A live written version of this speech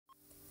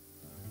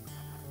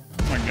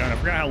God, I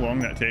forgot how long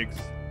that takes.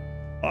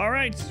 All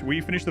right,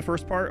 we finished the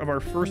first part of our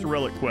first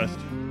relic quest.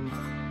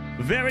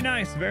 Very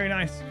nice, very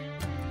nice.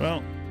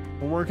 Well,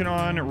 we're working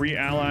on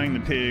reallying the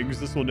pigs.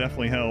 This will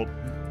definitely help.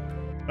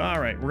 All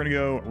right, we're gonna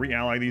go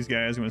really these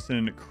guys. I'm gonna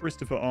send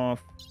Christopher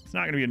off. It's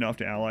not gonna be enough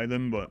to ally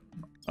them, but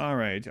all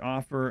right.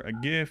 Offer a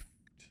gift.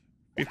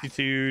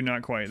 52,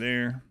 not quite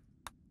there.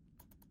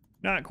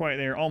 Not quite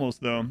there, almost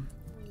though.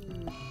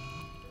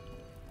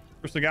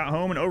 Christopher got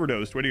home and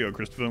overdosed. Way to go,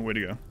 Christopher. Way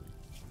to go.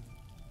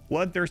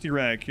 Bloodthirsty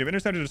wreck. You have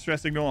intercepted a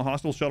distress signal, a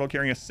hostile shuttle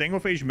carrying a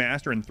single-phase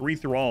master and 3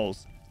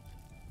 thralls.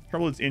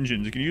 Trouble its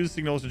engines. You can use the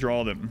signals to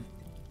draw them.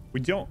 We're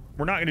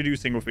not going to do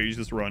single-phase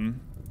this run.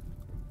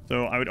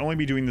 So I would only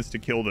be doing this to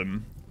kill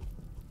them.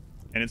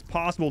 And it's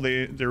possible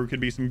there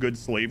could be some good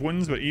slave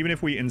ones, but even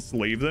if we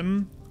enslave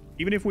them,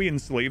 they're going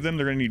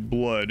to need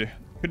blood.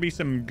 Could be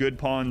some good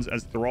pawns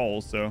as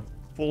thralls, so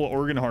full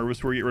organ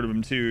harvest where we get rid of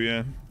them too,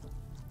 yeah.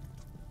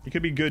 It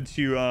could be good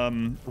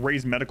to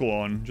raise medical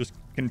on, just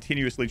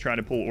continuously try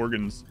to pull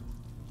organs.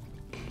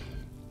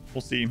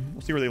 We'll see.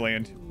 We'll see where they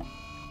land.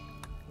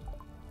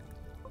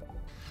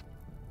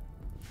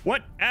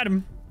 What?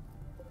 Adam?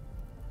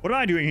 What am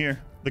I doing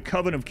here? The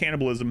Coven of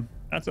Cannibalism.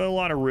 That's a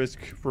lot of risk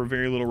for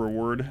very little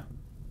reward.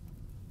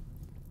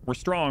 We're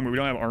strong, but we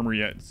don't have armor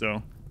yet,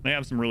 so they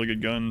have some really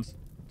good guns.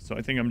 So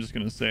I think I'm just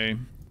going to say,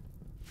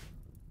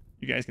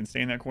 you guys can stay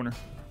in that corner.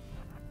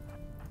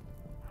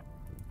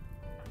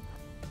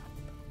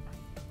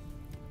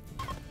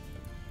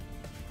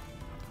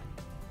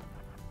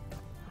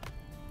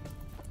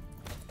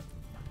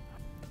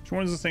 Which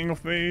one is a single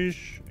phase?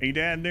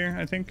 A-Dad there,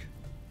 I think.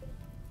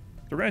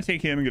 So we're going to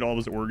take him and get all of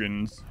his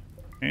organs.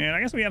 And I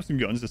guess we have some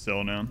guns to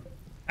sell now.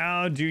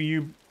 How do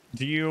you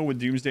deal with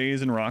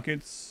doomsdays and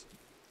rockets?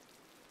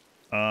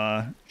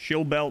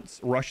 Shield belts,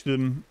 rush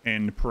them,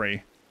 and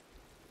pray.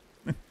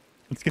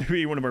 It's going to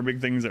be one of our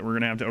big things that we're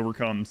going to have to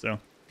overcome. So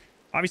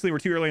obviously we're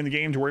too early in the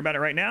game to worry about it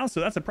right now. So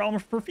that's a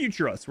problem for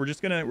future us. We're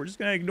just gonna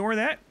ignore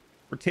that.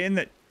 Pretend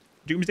that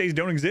doomsdays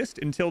don't exist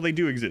until they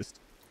do exist.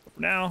 But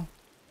for now,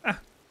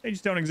 they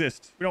just don't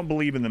exist. We don't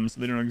believe in them, so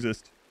they don't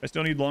exist. I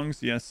still need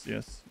lungs. Yes.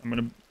 I'm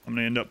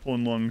gonna end up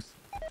pulling lungs.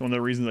 It's one of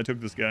the reasons I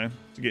took this guy,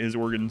 to get his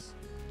organs.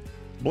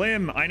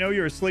 Blim, I know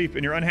you're asleep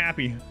and you're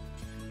unhappy,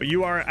 but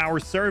you are our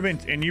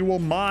servant and you will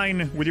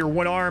mine with your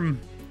one arm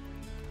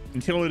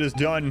until it is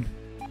done.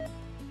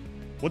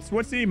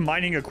 What's the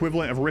mining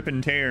equivalent of rip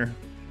and tear?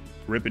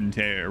 Rip and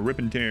tear, rip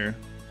and tear.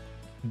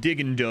 Dig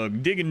and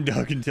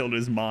dug until it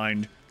is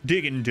mined.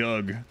 Dig and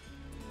dug.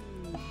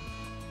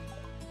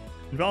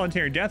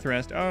 Involuntary death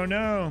rest. Oh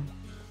no.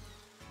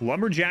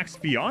 Lumberjack's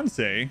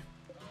fiance.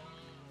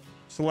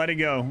 So let it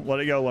go,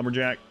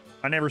 Lumberjack.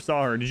 I never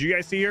saw her. Did you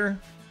guys see her?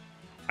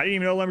 I didn't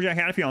even know Lumberjack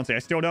had a fiance. I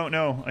still don't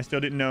know. I still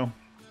didn't know.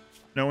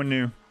 No one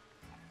knew.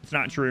 It's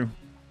not true.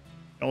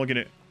 Don't look at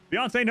it.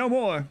 Fiance no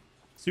more.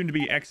 Soon to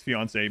be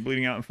ex-fiance,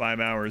 bleeding out in 5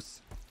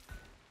 hours.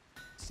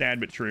 Sad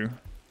but true.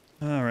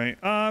 All right,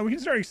 we can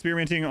start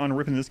experimenting on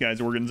ripping this guy's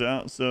organs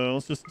out. So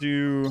let's just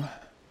do.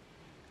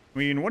 I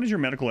mean, what is your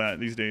medical at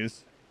these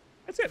days?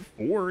 It's at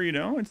 4. You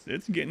know,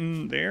 it's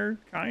getting there,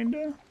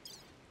 kinda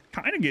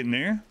getting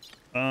there.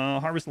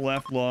 Harvest the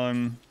left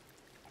lung,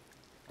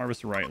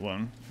 harvest the right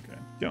lung. Okay.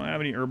 Don't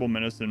have any herbal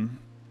medicine.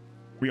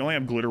 We only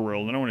have glitter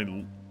world. I don't want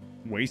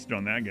to waste it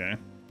on that guy.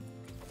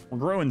 We're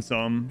growing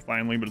some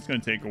finally, but it's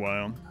going to take a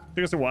while. It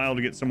took us a while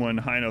to get someone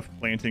high enough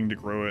planting to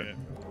grow it.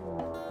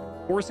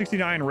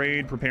 469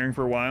 raid, preparing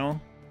for a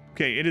while.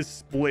 Okay, it is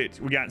split.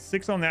 We got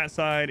 6 on that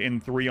side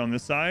and 3 on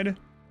this side.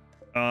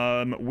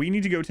 We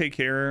need to go take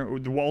care.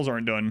 The walls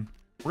aren't done.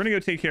 We're gonna go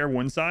take care of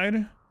one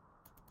side.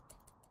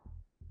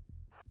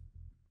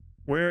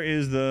 Where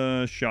is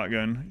the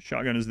shotgun?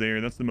 Shotgun is there.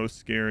 That's the most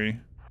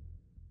scary.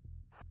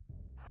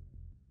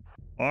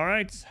 All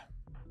right.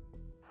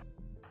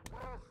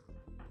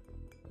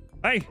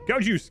 Hey, go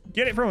juice.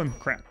 Get it from him.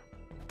 Crap.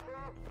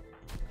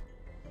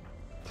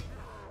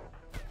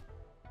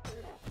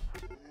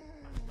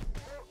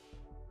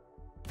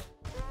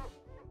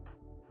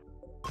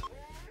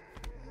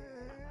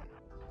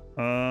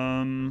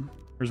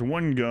 There's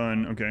one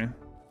gun. Okay.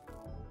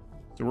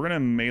 So we're gonna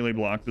melee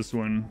block this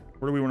one.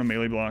 Where do we want to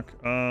melee block?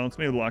 Let's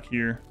melee block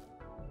here.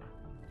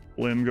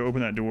 Blim, go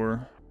open that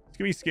door. It's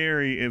gonna be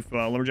scary if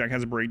Lumberjack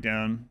has a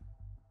breakdown.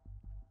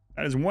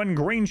 That is one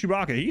green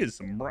Chewbacca. He is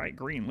some bright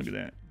green. Look at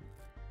that.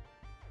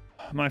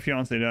 My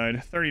fiance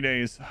died. 30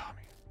 days. Oh,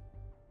 man.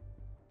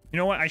 You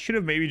know what? I should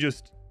have maybe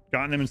just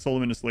gotten them and sold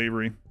them into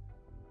slavery.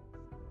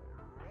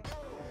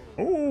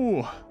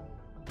 Oh.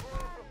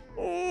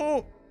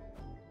 Oh.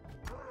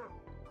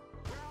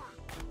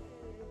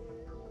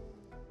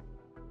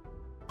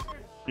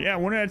 Yeah,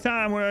 one at a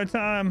time, one at a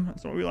time.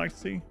 That's what we like to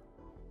see.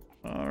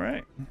 All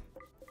right.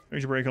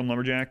 There's your break on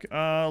Lumberjack.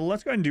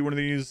 Let's go ahead and do one of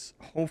these.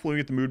 Hopefully we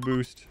get the mood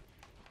boost.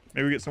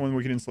 Maybe we get someone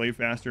we can enslave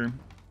faster.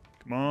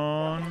 Come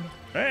on.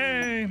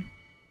 Hey!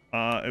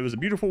 It was a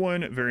beautiful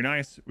one. Very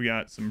nice. We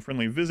got some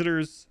friendly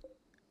visitors.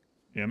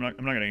 Yeah, I'm not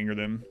gonna anger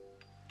them.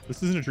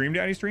 This isn't a Dream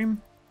Daddy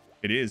stream?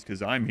 It is,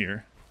 because I'm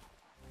here.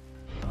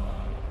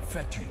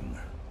 Fetching,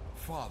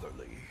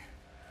 fatherly,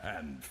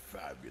 and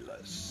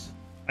fabulous.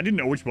 I didn't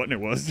know which button it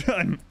was.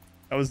 That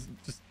was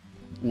just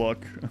luck.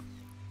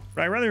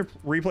 But I'd rather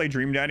replay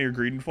Dream Daddy or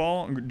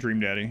Greedfall. Dream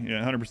Daddy,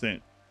 yeah,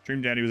 100%.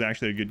 Dream Daddy was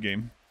actually a good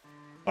game.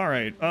 All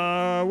right,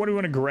 what do we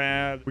want to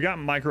grab? We got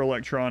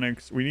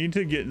microelectronics. We need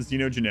to get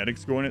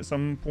xenogenetics going at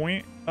some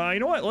point. You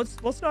know what?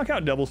 Let's knock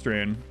out Double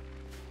Strand.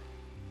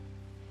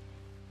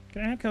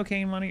 Can I have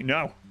cocaine money?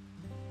 No.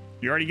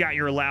 You already got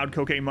your allowed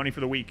cocaine money for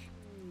the week.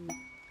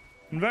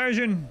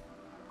 Conversion.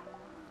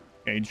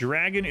 Okay,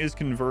 dragon is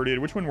converted.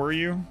 Which one were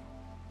you?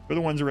 We're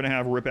the ones who are going to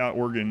have rip out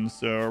organs,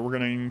 so we're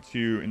going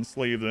to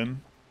enslave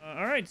them.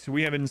 All right, so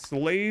we have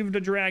enslaved a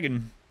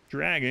dragon.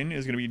 Dragon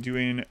is going to be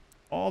doing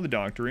all the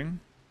doctoring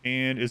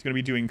and is going to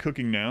be doing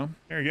cooking now.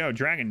 There you go,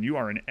 dragon. You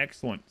are an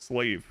excellent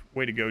slave.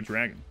 Way to go,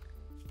 dragon.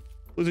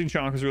 Losing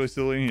Chonk was really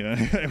silly. Yeah,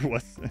 it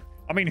was.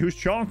 I mean, who's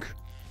Chonk?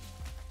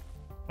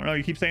 I don't know.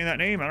 You keep saying that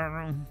name. I don't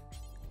know.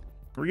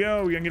 Here we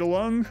go. We gonna get a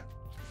lung.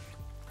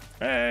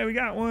 Hey, we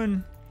got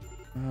one.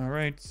 All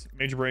right,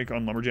 major break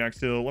on Lumberjack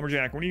still.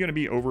 Lumberjack, when are you gonna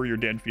be over your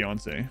dead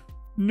fiance?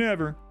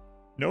 Never.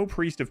 No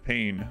priest of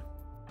pain.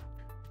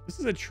 This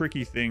is a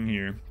tricky thing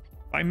here.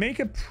 If I make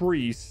a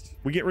priest,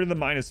 we get rid of the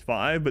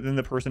 -5, but then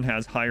the person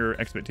has higher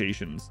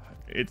expectations.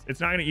 It's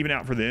not gonna even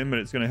out for them, but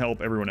it's gonna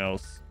help everyone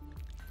else.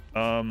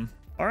 All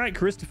right,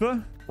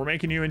 Christopher, we're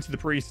making you into the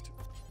priest.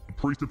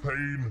 Priest of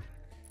pain.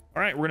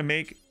 All right, we're gonna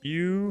make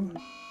you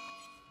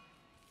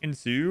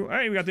into. All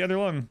right, we got the other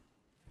lung.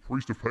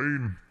 Priest of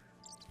pain.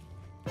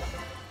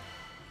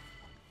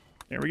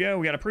 There we go.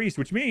 We got a priest,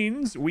 which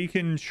means we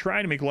can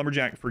try to make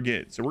Lumberjack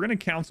forget. So we're going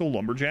to counsel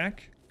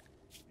Lumberjack,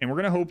 and we're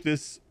going to hope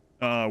this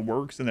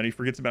works and that he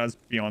forgets about his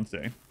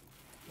fiance.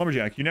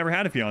 Lumberjack, you never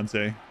had a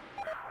fiance.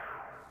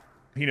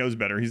 He knows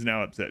better. He's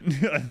now upset.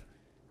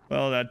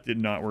 Well, that did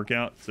not work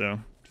out. So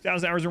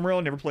 2,000 hours in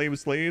RimWorld, never played with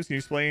slaves. Can you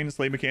explain the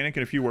slave mechanic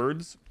in a few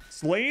words?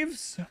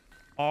 Slaves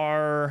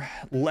are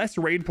less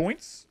raid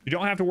points. You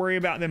don't have to worry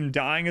about them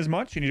dying as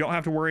much, and you don't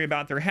have to worry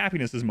about their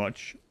happiness as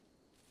much.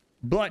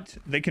 But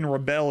they can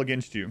rebel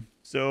against you.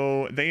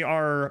 So they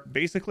are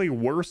basically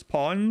worse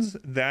pawns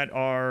that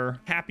are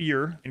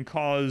happier and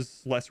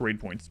cause less raid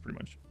points, pretty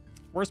much.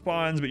 Worse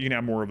pawns, but you can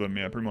have more of them.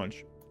 Yeah, pretty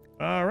much.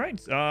 All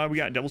right. We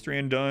got Double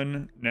Strand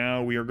done.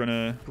 Now we are going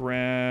to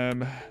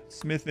grab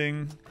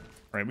smithing.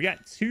 All right. We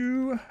got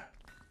 2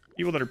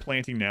 people that are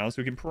planting now,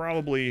 so we can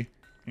probably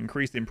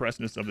increase the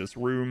impressiveness of this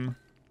room.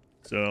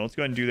 So let's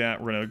go ahead and do that.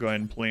 We're going to go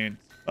ahead and plant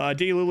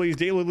daylilies.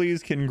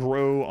 Daylilies can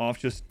grow off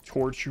just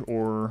torch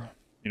or,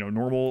 you know,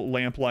 normal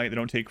lamplight. They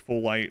don't take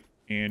full light,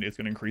 and it's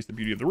going to increase the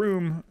beauty of the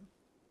room,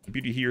 the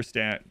beauty here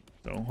stat.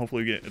 So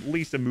hopefully we get at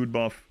least a mood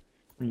buff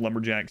from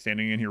Lumberjack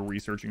standing in here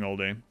researching all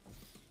day.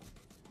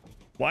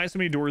 Why so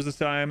many doors this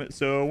time?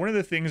 So one of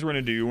the things we're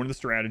going to do, one of the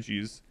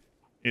strategies,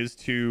 is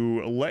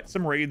to let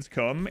some raids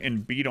come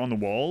and beat on the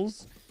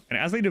walls. And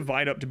as they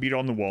divide up to beat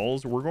on the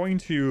walls, we're going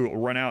to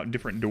run out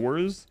different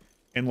doors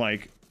and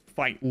like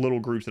fight little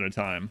groups at a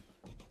time.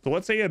 So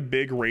let's say a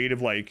big raid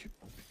of like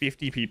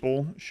 50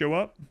 people show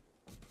up.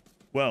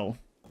 Well,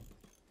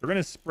 they're going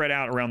to spread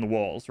out around the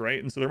walls,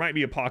 right? And so there might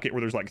be a pocket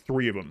where there's like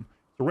 3 of them.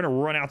 So we're going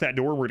to run out that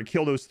door. We're going to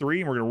kill those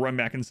 3 and we're going to run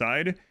back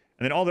inside. And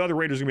then all the other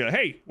raiders are going to be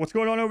like, hey, what's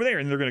going on over there?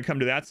 And they're going to come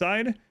to that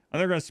side and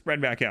they're going to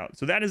spread back out.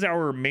 So that is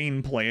our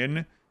main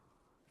plan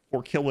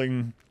for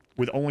killing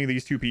with only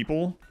these 2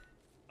 people.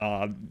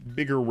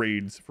 Bigger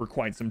raids for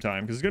quite some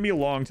time, because it's going to be a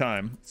long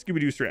time.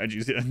 Scooby-Doo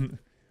strategies. It's going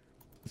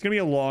to be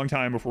a long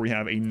time before we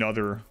have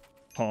another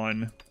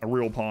pawn, a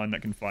real pawn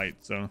that can fight.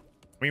 So, I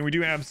mean, we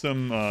do have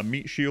some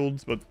meat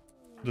shields, but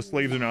the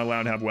slaves are not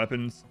allowed to have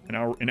weapons in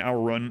our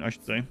run, I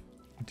should say.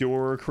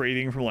 Door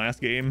creating from last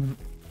game.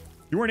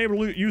 You weren't able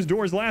to use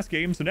doors last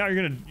game, so now you're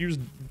going to use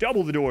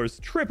double the doors,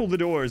 triple the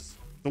doors.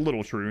 It's a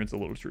little true. It's a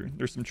little true.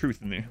 There's some truth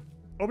in there.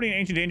 Opening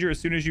Ancient Danger as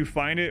soon as you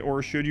find it,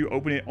 or should you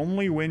open it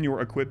only when you're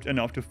equipped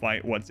enough to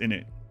fight what's in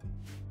it?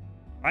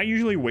 I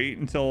usually wait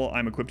until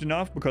I'm equipped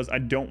enough because I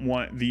don't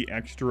want the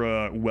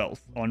extra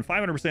wealth. On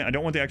 500%, I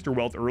don't want the extra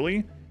wealth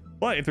early.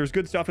 But if there's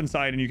good stuff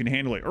inside and you can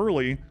handle it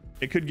early,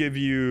 it could give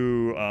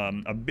you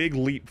a big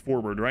leap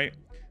forward, right?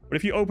 But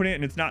if you open it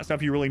and it's not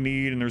stuff you really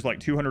need, and there's like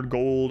 200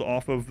 gold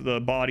off of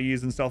the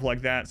bodies and stuff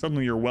like that,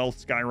 suddenly your wealth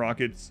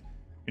skyrockets.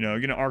 You know,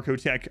 you get an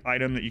Arcotech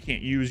item that you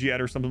can't use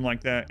yet or something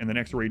like that, and the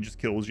next raid just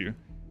kills you.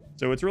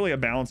 So it's really a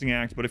balancing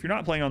act. But if you're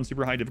not playing on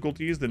super high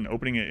difficulties, then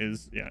opening it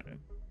is, yeah,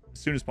 as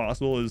soon as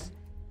possible is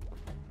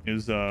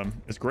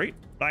great.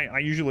 I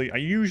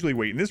usually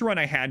wait. In this run,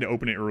 I had to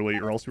open it early,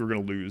 or else we were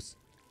gonna lose.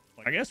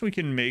 I guess we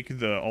can make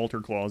the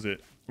altar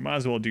closet. We might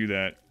as well do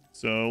that.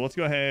 So let's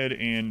go ahead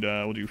and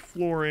we'll do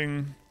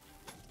flooring.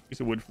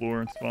 Piece of wood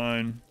floor, it's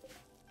fine.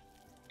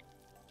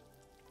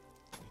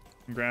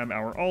 Grab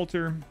our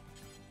altar.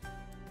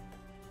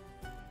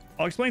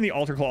 I'll explain the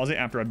altar closet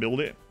after I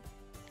build it.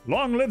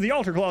 Long live the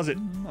altar closet!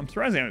 I'm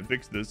surprised I haven't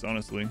fixed this,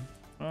 honestly.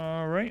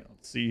 All right,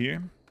 let's see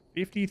here.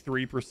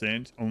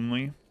 53%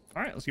 only.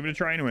 All right, let's give it a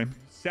try anyway.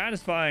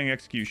 Satisfying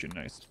execution,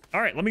 nice. All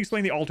right, let me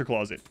explain the altar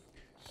closet.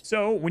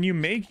 So when you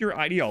make your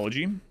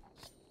ideology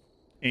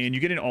and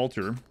you get an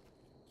altar,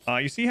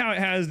 You see how it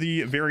has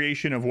the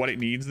variation of what it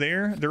needs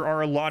there? There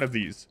are a lot of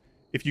these.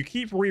 If you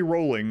keep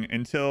re-rolling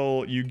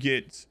until you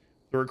get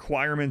the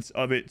requirements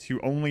of it to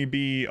only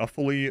be a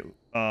fully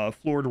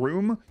floored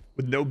room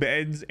with no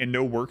beds and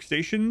no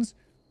workstations,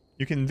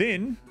 you can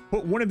then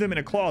put one of them in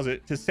a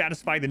closet to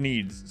satisfy the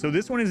needs. So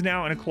this one is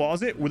now in a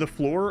closet with a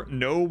floor,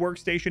 no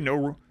workstation,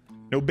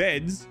 no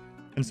beds,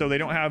 and so they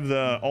don't have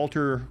the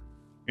altar,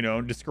 you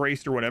know,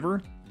 disgraced or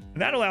whatever.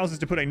 And that allows us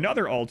to put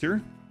another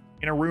altar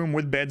in a room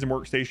with beds and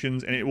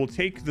workstations, and it will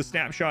take the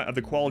snapshot of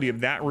the quality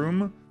of that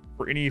room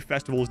for any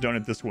festivals done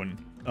at this one.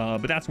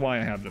 But that's why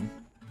I have them.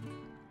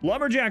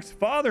 Lumberjack's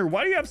father,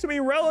 why do you have so many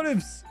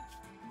relatives?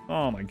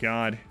 Oh my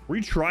god. Were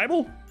you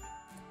tribal?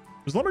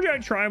 Was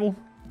Lumberjack tribal?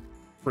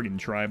 Friggin'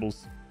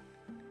 tribals.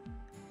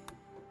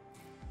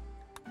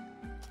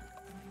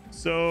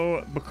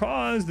 So,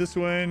 because this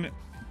one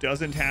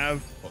doesn't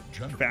have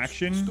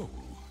faction,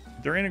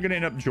 they're gonna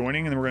end up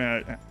joining, and then we're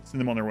gonna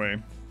send them on their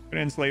way.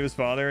 Gonna enslave his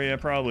father? Yeah,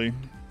 probably.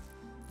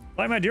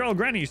 Like my dear old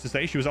granny used to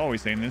say, she was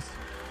always saying this.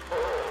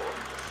 Oh,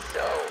 so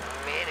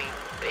many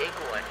big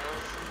ones.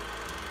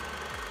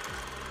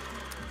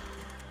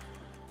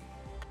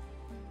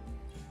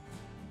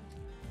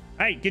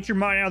 Hey, get your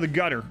mind out of the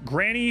gutter.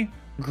 Granny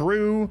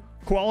grew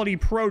quality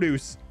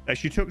produce that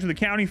she took to the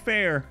county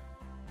fair,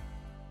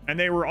 and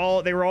they were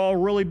all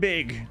really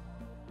big.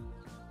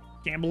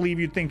 Can't believe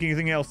you'd think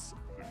anything else.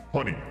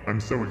 Honey, I'm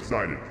so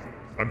excited.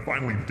 I'm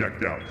finally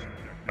decked out.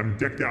 I'm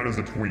decked out as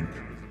a twink.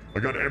 I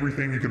got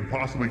everything you can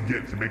possibly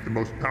get to make the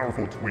most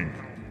powerful twink.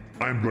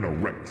 I'm gonna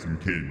wreck some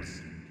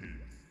kids.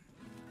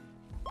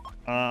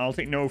 I'll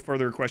take no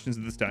further questions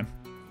at this time.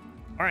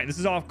 All right, this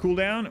is off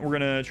cooldown. We're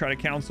gonna try to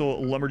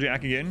counsel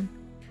Lumberjack again.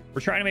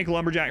 We're trying to make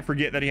Lumberjack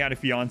forget that he had a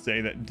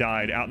fiance that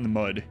died out in the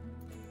mud.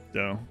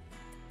 So,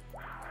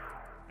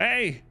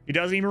 hey, he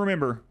doesn't even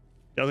remember.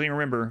 Doesn't even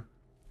remember.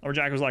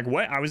 Lumberjack was like,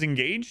 what? I was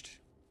engaged?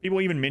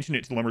 People even mention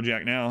it to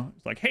Lumberjack now.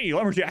 It's like, hey,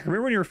 Lumberjack,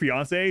 remember when your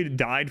fiance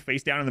died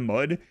face down in the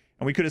mud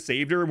and we could have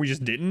saved her and we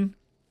just didn't?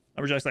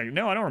 Lumberjack's like,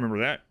 no, I don't remember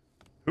that.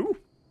 Who?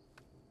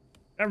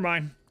 Never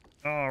mind.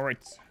 All right,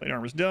 plate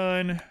armor's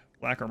done.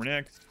 Black armor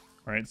next.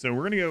 All right, so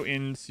we're gonna go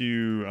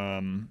into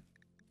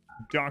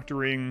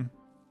doctoring,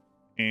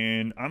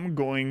 and I'm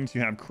going to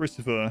have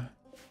Christopher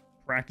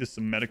practice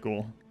some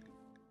medical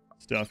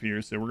stuff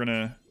here. So we're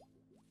gonna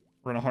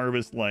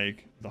harvest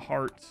like the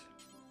heart,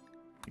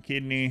 the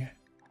kidney,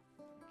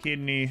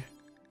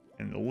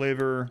 and the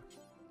liver,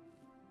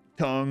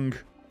 tongue.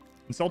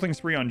 Insulting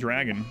spree on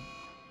dragon.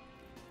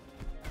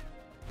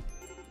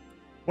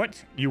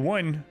 What? You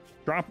won.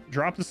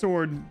 Drop the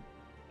sword.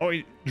 Oh,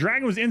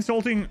 dragon was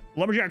insulting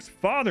Lumberjack's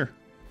father.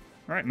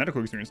 All right,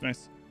 medical experience,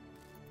 nice.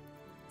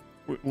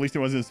 At least it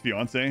wasn't his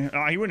fiance.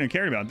 He wouldn't have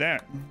cared about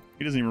that.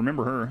 He doesn't even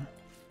remember her.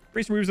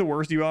 Priest removes the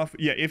worst debuff.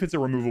 Yeah, if it's a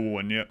removable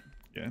one. Yep.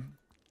 Yeah.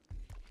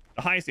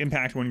 The highest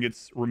impact one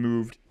gets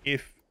removed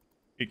if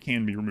it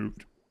can be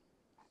removed.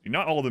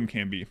 Not all of them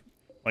can be.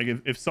 Like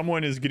if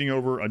someone is getting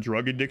over a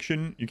drug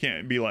addiction, you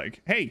can't be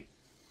like, hey,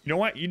 you know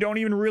what? You don't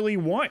even really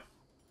want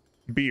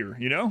beer,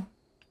 you know?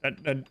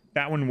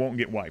 That one won't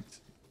get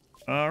wiped.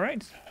 All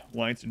right,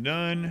 lights are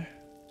done.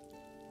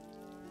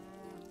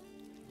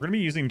 We're gonna be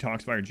using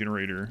Toxfire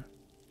Generator.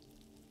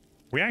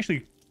 We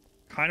actually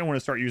kind of want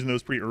to start using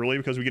those pretty early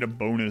because we get a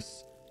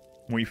bonus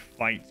when we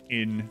fight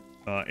in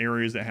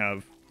areas that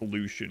have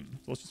pollution.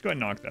 So let's just go ahead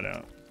and knock that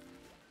out.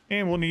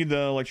 And we'll need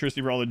the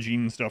electricity for all the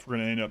gene stuff we're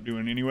gonna end up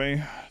doing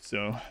anyway.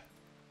 So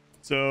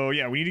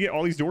yeah, we need to get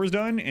all these doors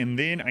done, and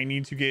then I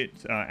need to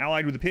get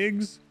allied with the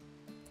pigs,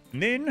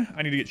 and then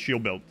I need to get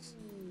shield belts.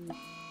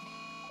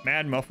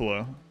 Mad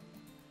Muffalo.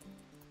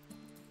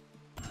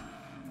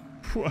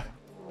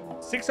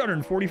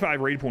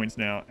 645 raid points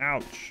now.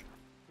 Ouch.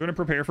 We're gonna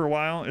prepare for a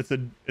while. It's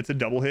a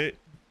double hit.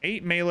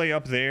 8 melee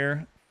up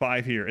there,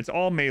 5 here. It's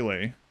all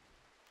melee.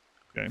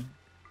 Okay.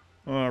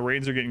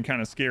 Raids are getting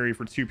kind of scary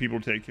for 2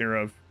 people to take care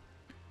of.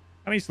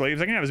 How many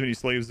slaves? I can have as many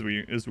slaves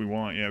as we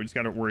want. Yeah, we just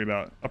got to worry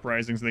about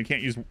uprisings, and they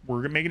can't use.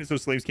 We're making it so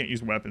slaves can't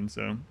use weapons.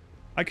 So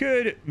I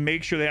could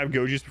make sure they have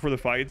go juice before the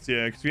fights.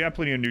 Yeah, because we have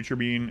plenty of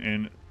Nutribine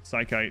and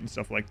Psychite and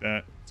stuff like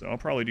that. So I'll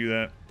probably do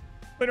that.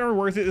 But are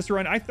worth it this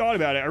run? I thought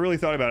about it. I really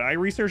thought about it. I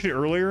researched it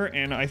earlier,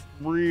 and I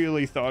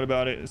really thought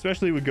about it,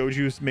 especially with go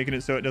juice making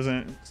it so it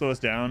doesn't slow us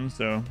down.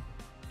 So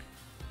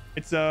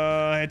it's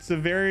a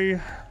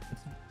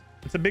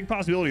big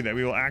possibility that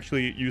we will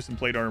actually use some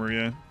plate armor.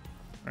 Yeah.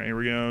 All right, here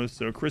we go.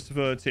 So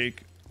Christopher,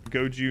 take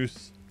go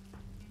juice.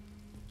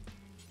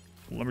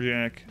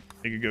 Lumberjack,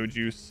 take a go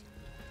juice.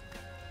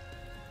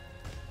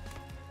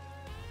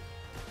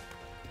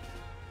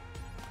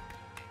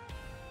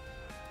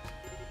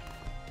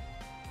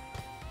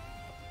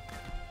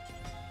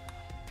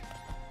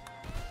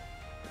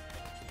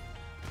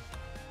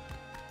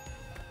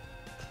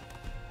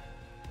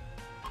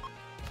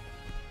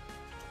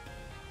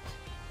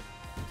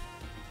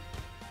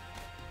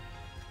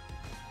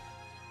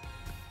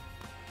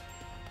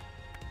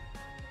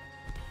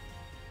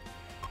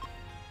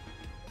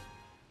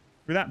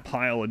 That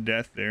pile of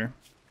death there.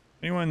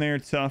 Anyone there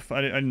tough? I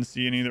didn't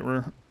see any that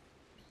were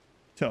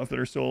tough that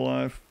are still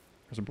alive.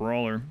 There's a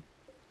brawler.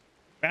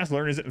 Fast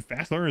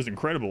learner is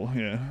incredible,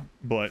 yeah.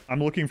 But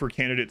I'm looking for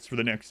candidates for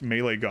the next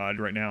melee god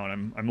right now,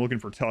 and I'm looking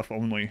for tough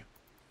only.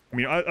 I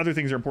mean, other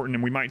things are important,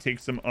 and we might take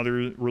some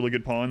other really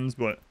good pawns,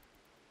 but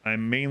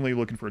I'm mainly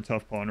looking for a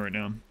tough pawn right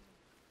now.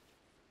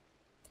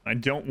 I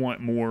don't want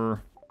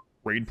more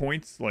raid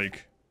points.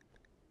 Like,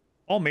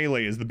 all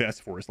melee is the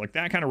best for us. Like,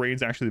 that kind of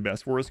raid's actually the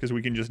best for us because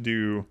we can just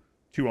do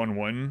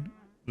 2-on-1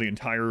 the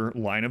entire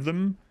line of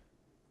them.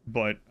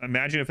 But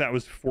imagine if that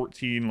was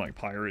 14 like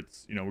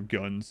pirates, you know, with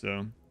guns.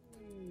 So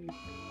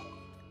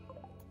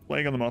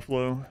leg on the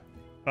muffalo.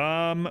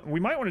 We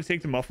might want to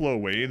take the muffalo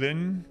away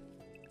then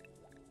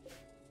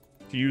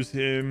to use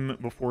him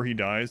before he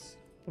dies.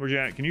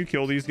 Lumberjack, can you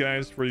kill these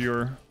guys for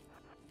your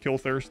kill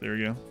thirst? There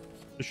you go.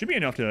 There should be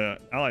enough to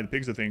ally the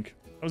pigs, I think.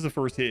 That was the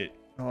first hit.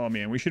 Oh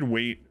man, we should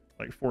wait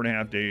like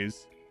 4.5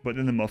 days, but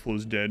then the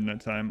muffalo's dead in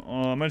that time.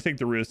 Oh, I'm gonna take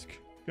the risk.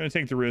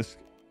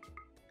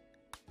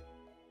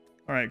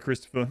 All right,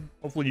 Christopher.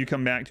 Hopefully you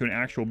come back to an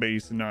actual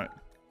base and not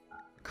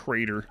a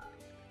crater.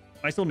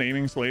 Am I still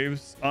naming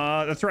slaves?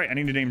 That's right. I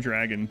need to name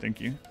Dragon.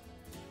 Thank you.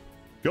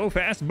 Go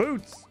fast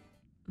boots.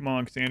 Come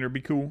on, Cassandra.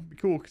 Be cool. Be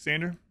cool,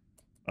 Cassandra.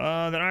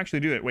 That'll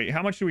actually do it. Wait,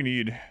 how much do we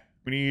need?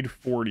 We need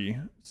 40.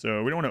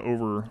 So we don't want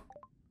to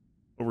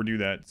overdo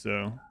that.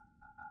 So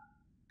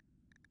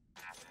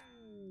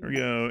there we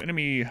go.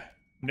 Enemy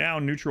now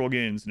neutral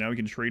again. So now we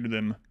can trade with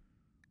them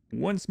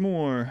once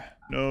more.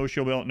 No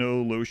shield belt.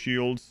 No low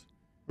shields.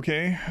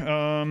 Okay,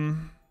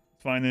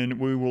 fine then.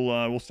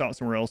 We'll stop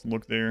somewhere else and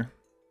look there.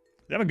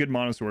 They have a good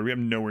monosword. We have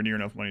nowhere near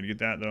enough money to get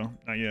that though.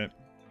 Not yet.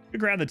 We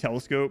grab the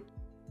telescope.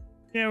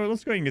 Yeah, well,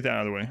 let's go ahead and get that out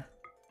of the way.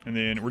 And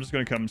then we're just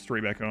gonna come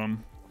straight back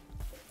home.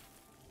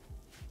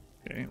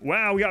 Okay.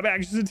 Wow, we got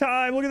back just in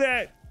time. Look at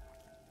that.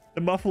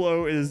 The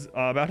buffalo is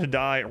about to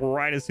die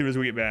right as soon as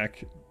we get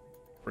back.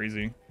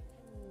 Crazy.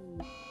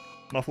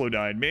 Buffalo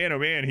died. Man, oh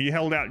man, he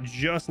held out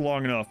just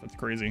long enough. That's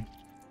crazy.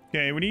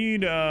 Okay, we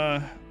need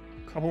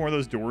couple more of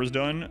those doors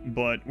done,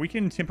 but we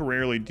can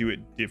temporarily do it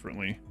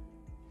differently.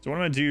 So what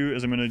I'm gonna do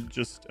is I'm gonna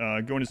just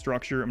go into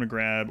structure. I'm gonna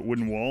grab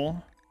wooden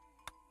wall,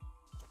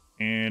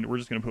 and we're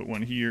just gonna put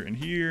one here and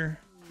here.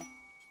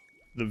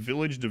 The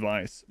village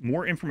device.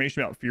 More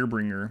information about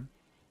Fearbringer.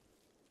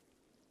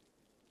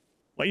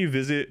 Let you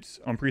visit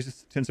on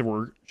pretense of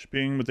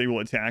worshipping, but they will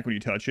attack when you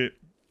touch it.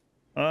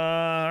 All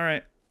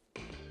right.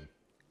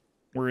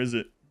 Where is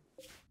it?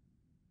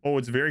 Oh,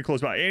 it's very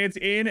close by. And it's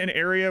in an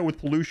area with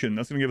pollution.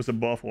 That's going to give us a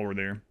buff while we're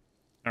there.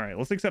 All right,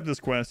 let's accept this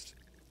quest.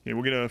 Okay,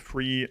 we'll get a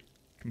free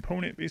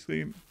component,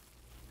 basically.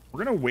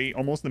 We're going to wait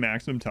almost the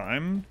maximum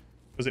time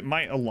because it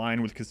might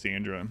align with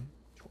Cassandra.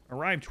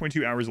 Arrive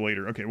 22 hours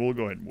later. Okay, we'll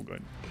go ahead.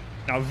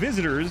 Now,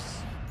 visitors,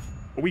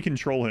 well, we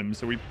control him,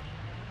 so we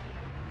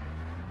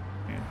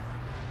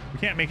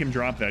can't make him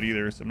drop that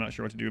either, so I'm not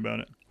sure what to do about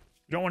it.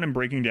 We don't want him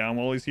breaking down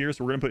while he's here,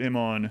 so we're going to put him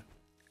on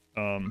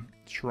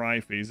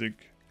triphasic.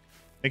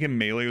 Make him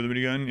melee with a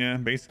minigun. Yeah,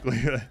 basically.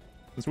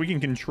 Since we can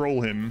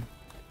control him.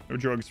 No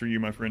drugs for you,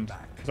 my friend.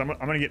 Because I'm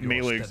going to get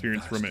melee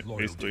experience from it,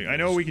 basically. I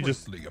know we can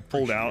just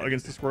hold out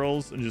against the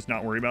squirrels and just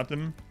not worry about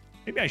them.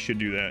 Maybe I should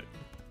do that.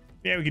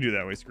 Yeah, we can do it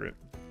that way. Screw it.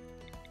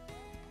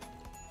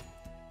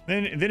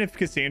 Then if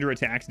Cassandra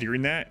attacks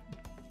during that,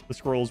 the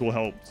squirrels will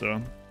help.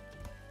 So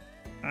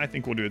I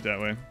think we'll do it that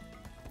way.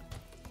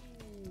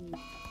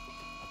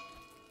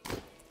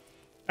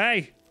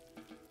 Hey!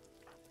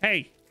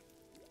 Hey!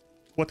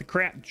 What the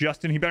crap,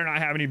 Justin? He better not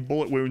have any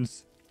bullet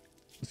wounds.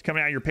 It's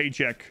coming out of your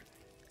paycheck.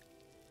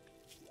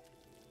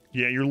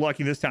 Yeah, you're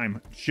lucky this time,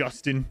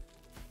 Justin.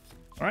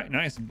 All right,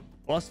 nice.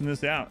 Busting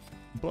this out.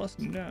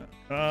 Busting it out.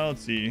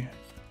 Let's see.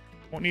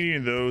 Won't need any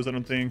of those, I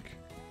don't think.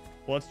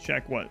 Well, let's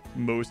check what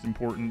most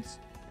important.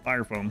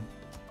 Fire foam.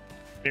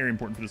 Very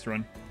important for this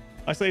run.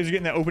 My slaves are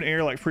getting that open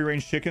air like free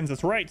range chickens.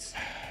 That's right.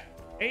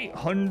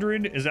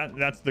 800. Is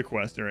that's the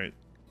quest? All right.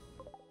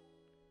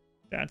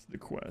 That's the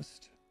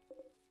quest.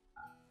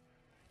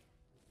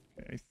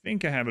 I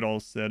think I have it all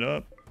set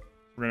up.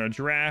 We're gonna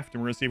draft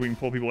and we're gonna see if we can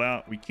pull people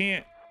out. We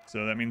can't,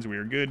 so that means we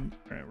are good.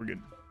 All right, we're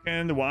good.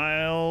 And the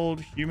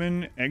wild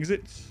human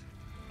exits?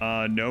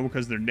 No,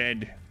 because they're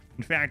dead.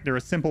 In fact, they're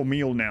a simple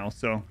meal now.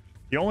 So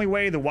the only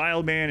way the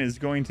wild man is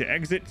going to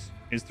exit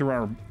is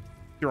through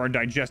our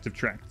digestive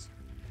tracts.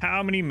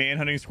 How many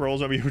manhunting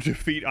squirrels have you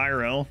defeat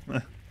IRL?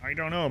 I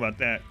don't know about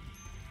that.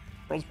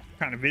 Squirrels are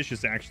kind of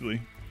vicious, actually.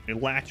 They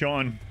latch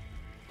on.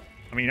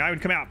 I mean, I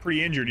would come out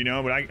pretty injured, you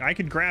know, but I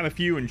could grab a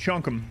few and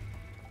chunk them.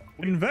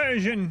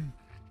 Conversion.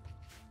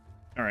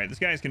 All right, this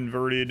guy's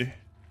converted.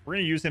 We're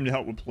going to use him to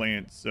help with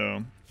plants,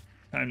 so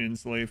time to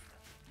enslave.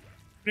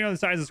 Depending on the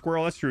size of the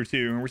squirrel, that's true,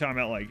 too. We're talking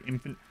about, like,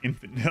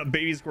 infant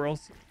baby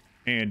squirrels.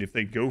 And if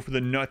they go for the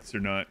nuts or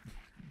not.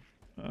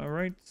 All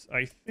right,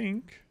 I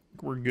think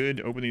we're good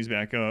to open these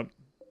back up.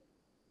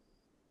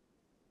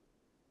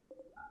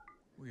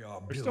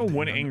 There's still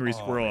one angry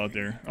squirrel out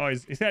there. Oh,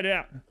 he's headed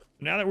out.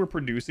 Now that we're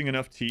producing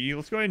enough tea,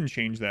 let's go ahead and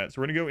change that. So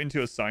we're going to go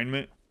into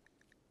assignment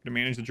to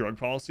manage the drug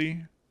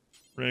policy.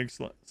 We're going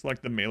to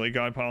select the melee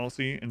god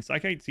policy. And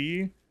Psychite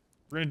tea,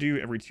 we're going to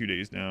do every 2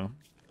 days now.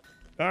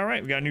 All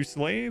right, we got a new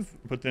slave.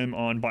 Put them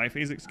on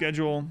biphasic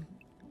schedule,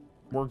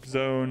 work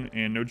zone,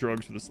 and no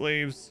drugs for the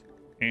slaves.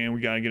 And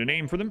we got to get a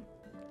name for them.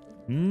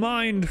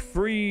 Mind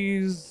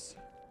freeze.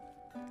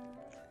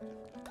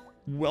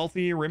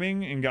 Wealthy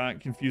rimming and got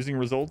confusing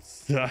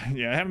results. Yeah,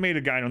 I haven't made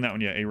a guide on that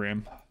one yet,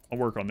 ARAM. I'll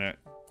work on that.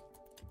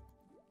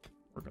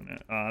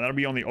 That'll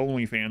be on the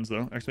OnlyFans,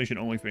 though. Exclamation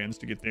OnlyFans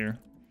to get there.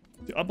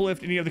 To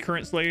uplift any of the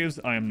current slaves,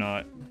 I am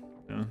not.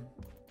 No.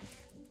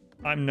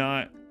 I'm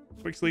not.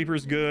 Quick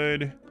sleeper's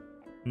good.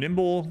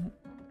 Nimble.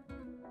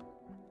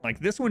 Like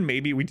this one,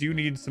 maybe we do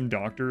need some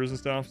doctors and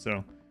stuff.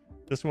 So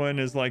this one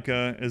is like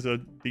a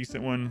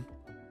decent one.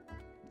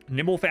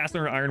 Nimble,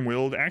 faster, iron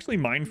willed. Actually,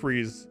 mind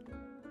freeze,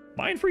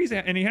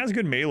 and he has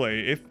good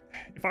melee.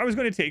 If I was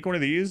going to take one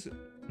of these,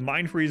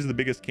 mind freeze is the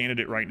biggest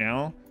candidate right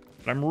now.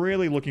 But I'm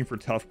really looking for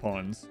tough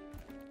pawns.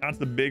 That's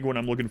the big one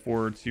I'm looking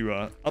for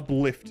to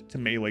uplift to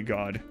melee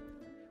god.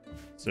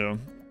 So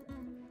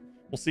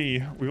we'll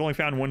see. We've only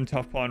found one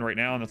tough pawn right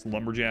now, and that's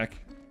lumberjack.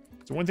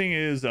 So one thing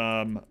is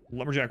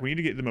lumberjack, we need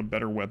to get them a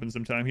better weapon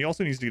sometime. He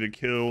also needs to get a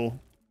kill.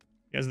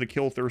 He has the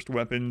kill thirst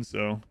weapon,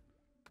 so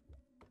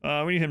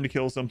we need him to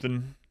kill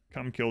something.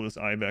 Come kill this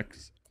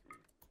ibex.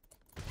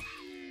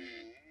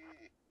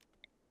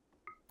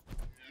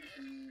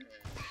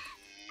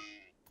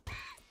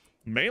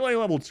 Melee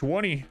level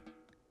 20.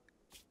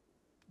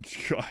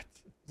 God.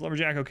 Is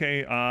lumberjack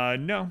okay?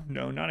 No,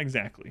 not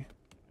exactly.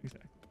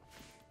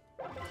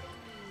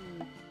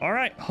 All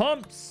right,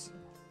 humps.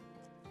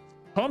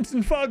 Humps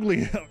and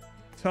fugly.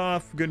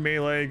 Tough, good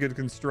melee, good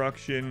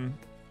construction,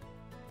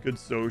 good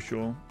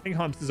social. I think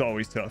humps is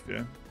always tough,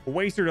 yeah. But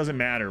waster doesn't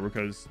matter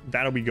because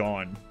that'll be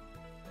gone.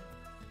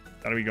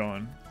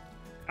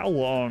 How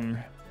long?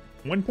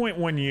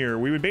 1.1 year.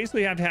 We would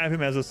basically have to have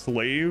him as a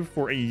slave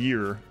for a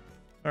year.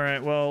 All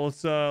right, well,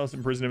 let's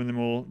imprison him and then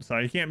we'll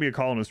decide. He can't be a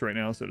colonist right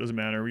now, so it doesn't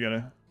matter.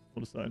 We'll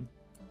decide.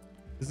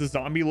 Is the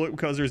zombie look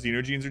because their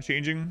xenogenes are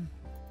changing?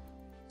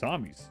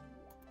 Zombies.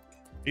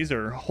 These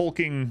are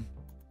hulking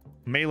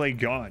melee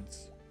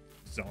gods.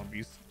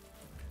 Zombies.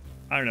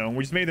 I don't know.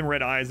 We just made them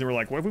red eyes and we're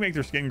like, what if we make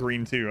their skin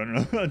green too? I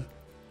don't know.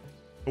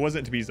 It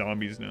wasn't to be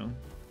zombies, no.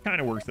 Kind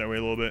of works that way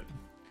a little bit.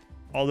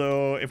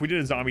 Although, if we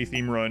did a zombie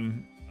theme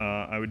run,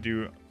 I would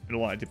do it a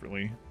lot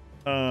differently.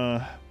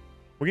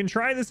 We can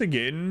try this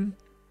again,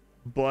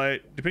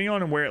 but depending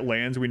on where it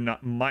lands, we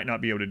might not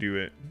be able to do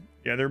it.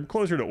 Yeah, they're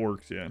closer to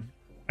orcs, yeah.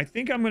 I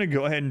think I'm going to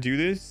go ahead and do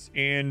this,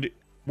 and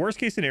worst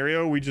case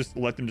scenario, we just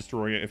let them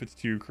destroy it if it's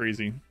too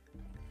crazy.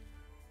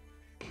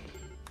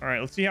 All right,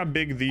 let's see how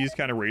big these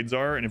kind of raids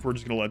are, and if we're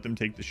just going to let them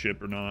take the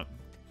ship or not.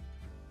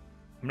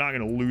 I'm not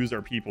going to lose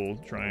our people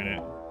trying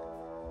it.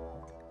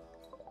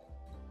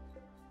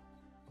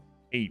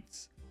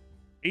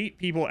 8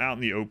 people out in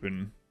the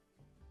open.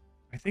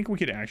 I think we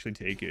could actually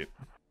take it.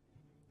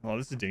 Oh,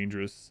 this is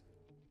dangerous.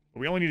 But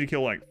we only need to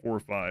kill like 4 or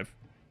 5.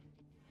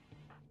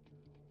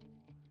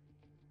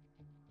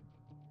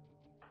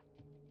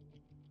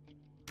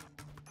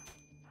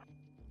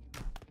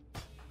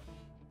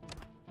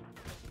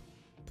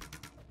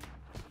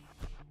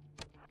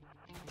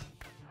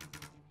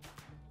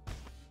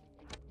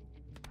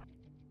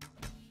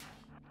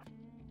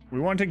 We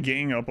want to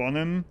gang up on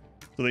them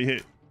so they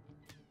hit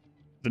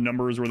the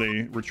numbers where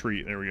they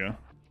retreat. There we go.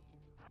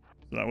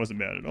 So that wasn't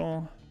bad at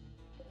all.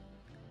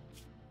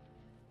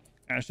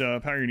 Ash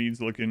up. How are your needs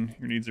looking?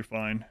 Your needs are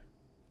fine.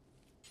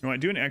 You want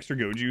to do an extra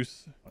go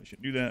juice? I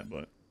shouldn't do that,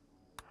 but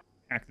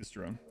hack this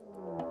drone.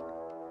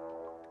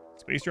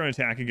 Space drone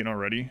attack again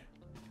already.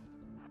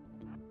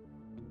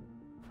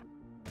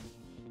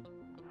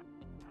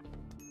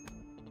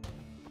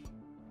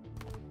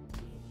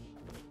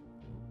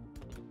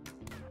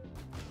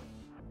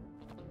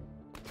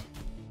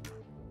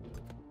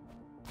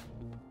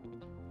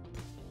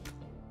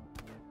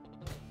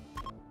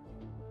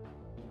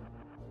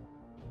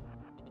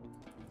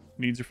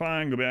 Needs are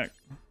fine. Go back.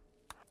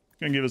 It's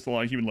gonna give us a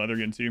lot of human leather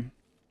again too.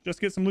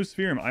 Just get some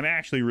Luciferium. I'm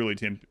actually really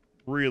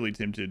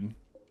tempted.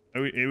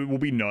 It will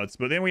be nuts,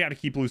 but then we have to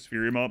keep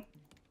Luciferium up.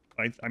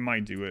 I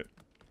might do it.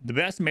 The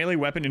best melee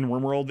weapon in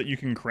RimWorld that you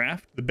can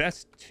craft. The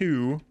best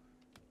 2.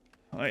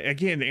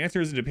 Again, the answer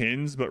is it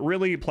depends, but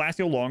really,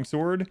 Plasteel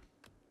Longsword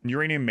and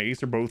Uranium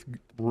Mace are both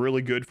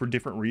really good for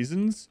different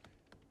reasons.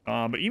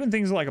 But even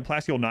things like a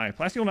Plasteel Knife.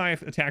 Plasteel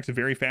Knife attacks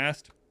very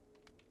fast,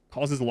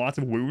 causes lots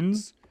of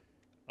wounds.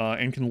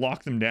 And can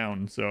lock them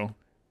down, so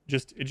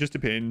it just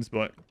depends,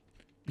 but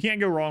you can't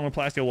go wrong with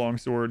Plasteel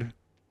Longsword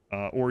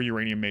or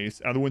Uranium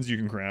Mace, other ones you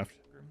can craft.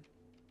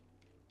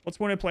 What's the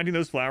point of planting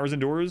those flowers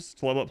indoors?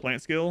 To level up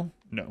plant skill?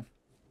 No.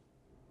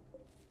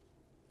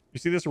 You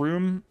see this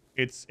room?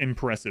 It's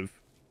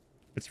impressive.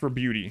 It's for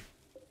beauty.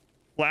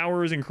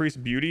 Flowers increase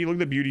beauty. Look at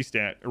the beauty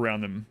stat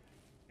around them.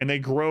 And they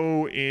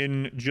grow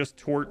in just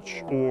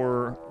torch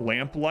or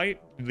lamp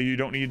light. You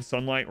don't need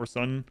sunlight or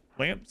sun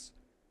lamps.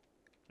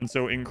 And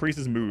so it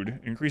increases mood.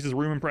 Increases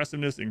room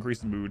impressiveness,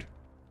 increases mood.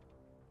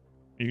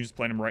 You can just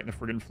plant them right in the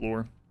friggin'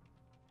 floor.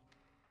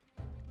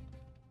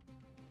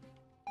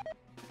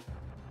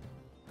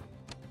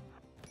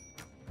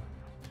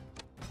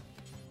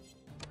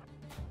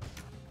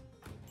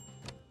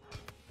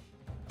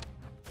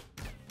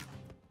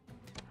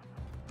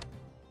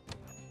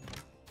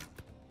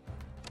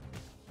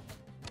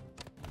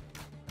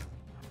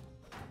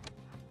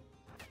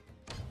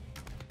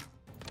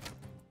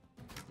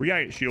 We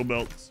gotta get shield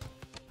belts.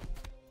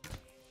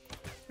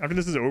 After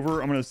this is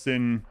over, I'm gonna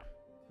send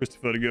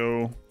Christopher to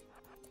go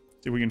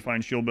see if we can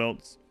find shield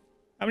belts.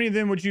 How many of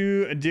them would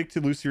you addict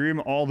to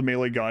Luciferium? All the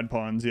melee god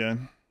pawns, yeah.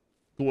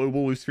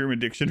 Global Luciferium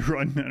addiction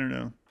run. I don't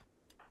know.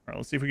 All right,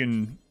 let's see if we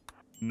can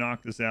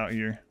knock this out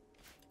here.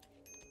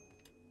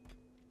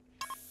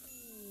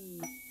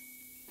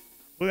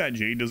 Look at that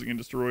jade doesn't get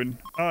destroyed.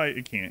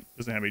 It can't.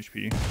 Doesn't have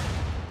HP.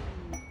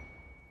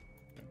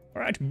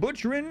 All right,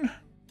 butchering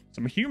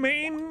some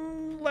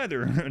humane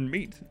leather and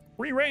meat.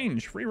 Free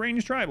range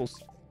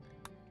tribals. I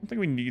don't think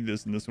we need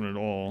this in this one at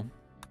all.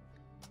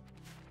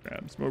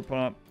 Grab smoke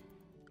pop.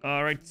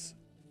 All right.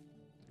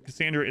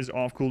 Cassandra is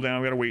off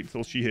cooldown. We gotta wait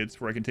until she hits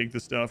before I can take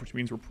this stuff, which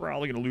means we're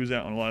probably gonna lose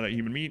out on a lot of that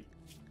human meat.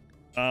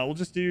 We'll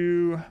just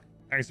do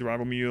ag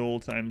survival meal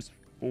times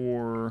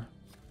 4.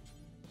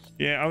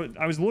 Yeah,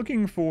 I was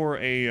looking for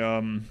a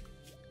an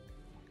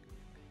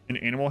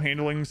animal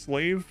handling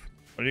slave,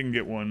 but I didn't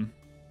get one.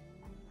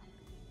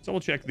 So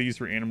we'll check these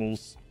for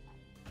animals.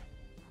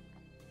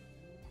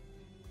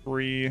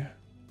 3.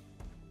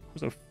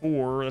 There's a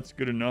 4. That's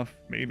good enough,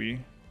 maybe.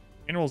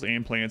 Animals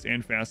and plants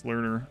and fast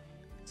learner.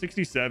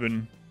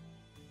 67.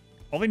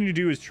 All they need to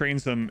do is train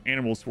some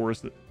animals for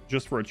us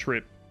just for a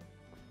trip.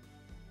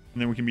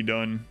 And then we can be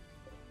done.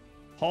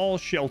 Paul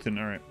Shelton.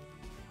 All right.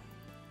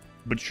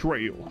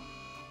 Betrayal. All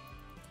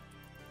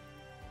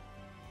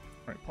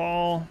right,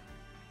 Paul.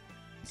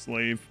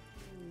 Slave.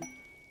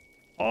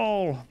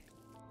 Paul.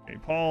 Okay,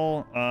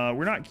 Paul.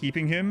 We're not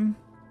keeping him.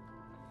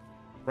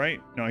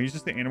 Right? No, he's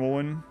just the animal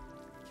one.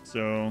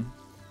 So,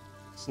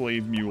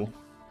 slave mule.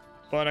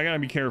 But I gotta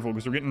be careful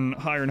because we're getting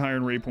higher and higher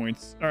in raid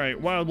points. All right,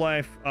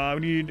 wildlife. We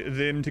need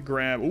them to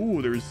grab.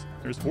 Ooh,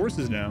 there's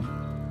horses now.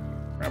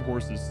 Grab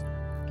horses.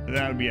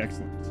 That would be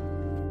excellent.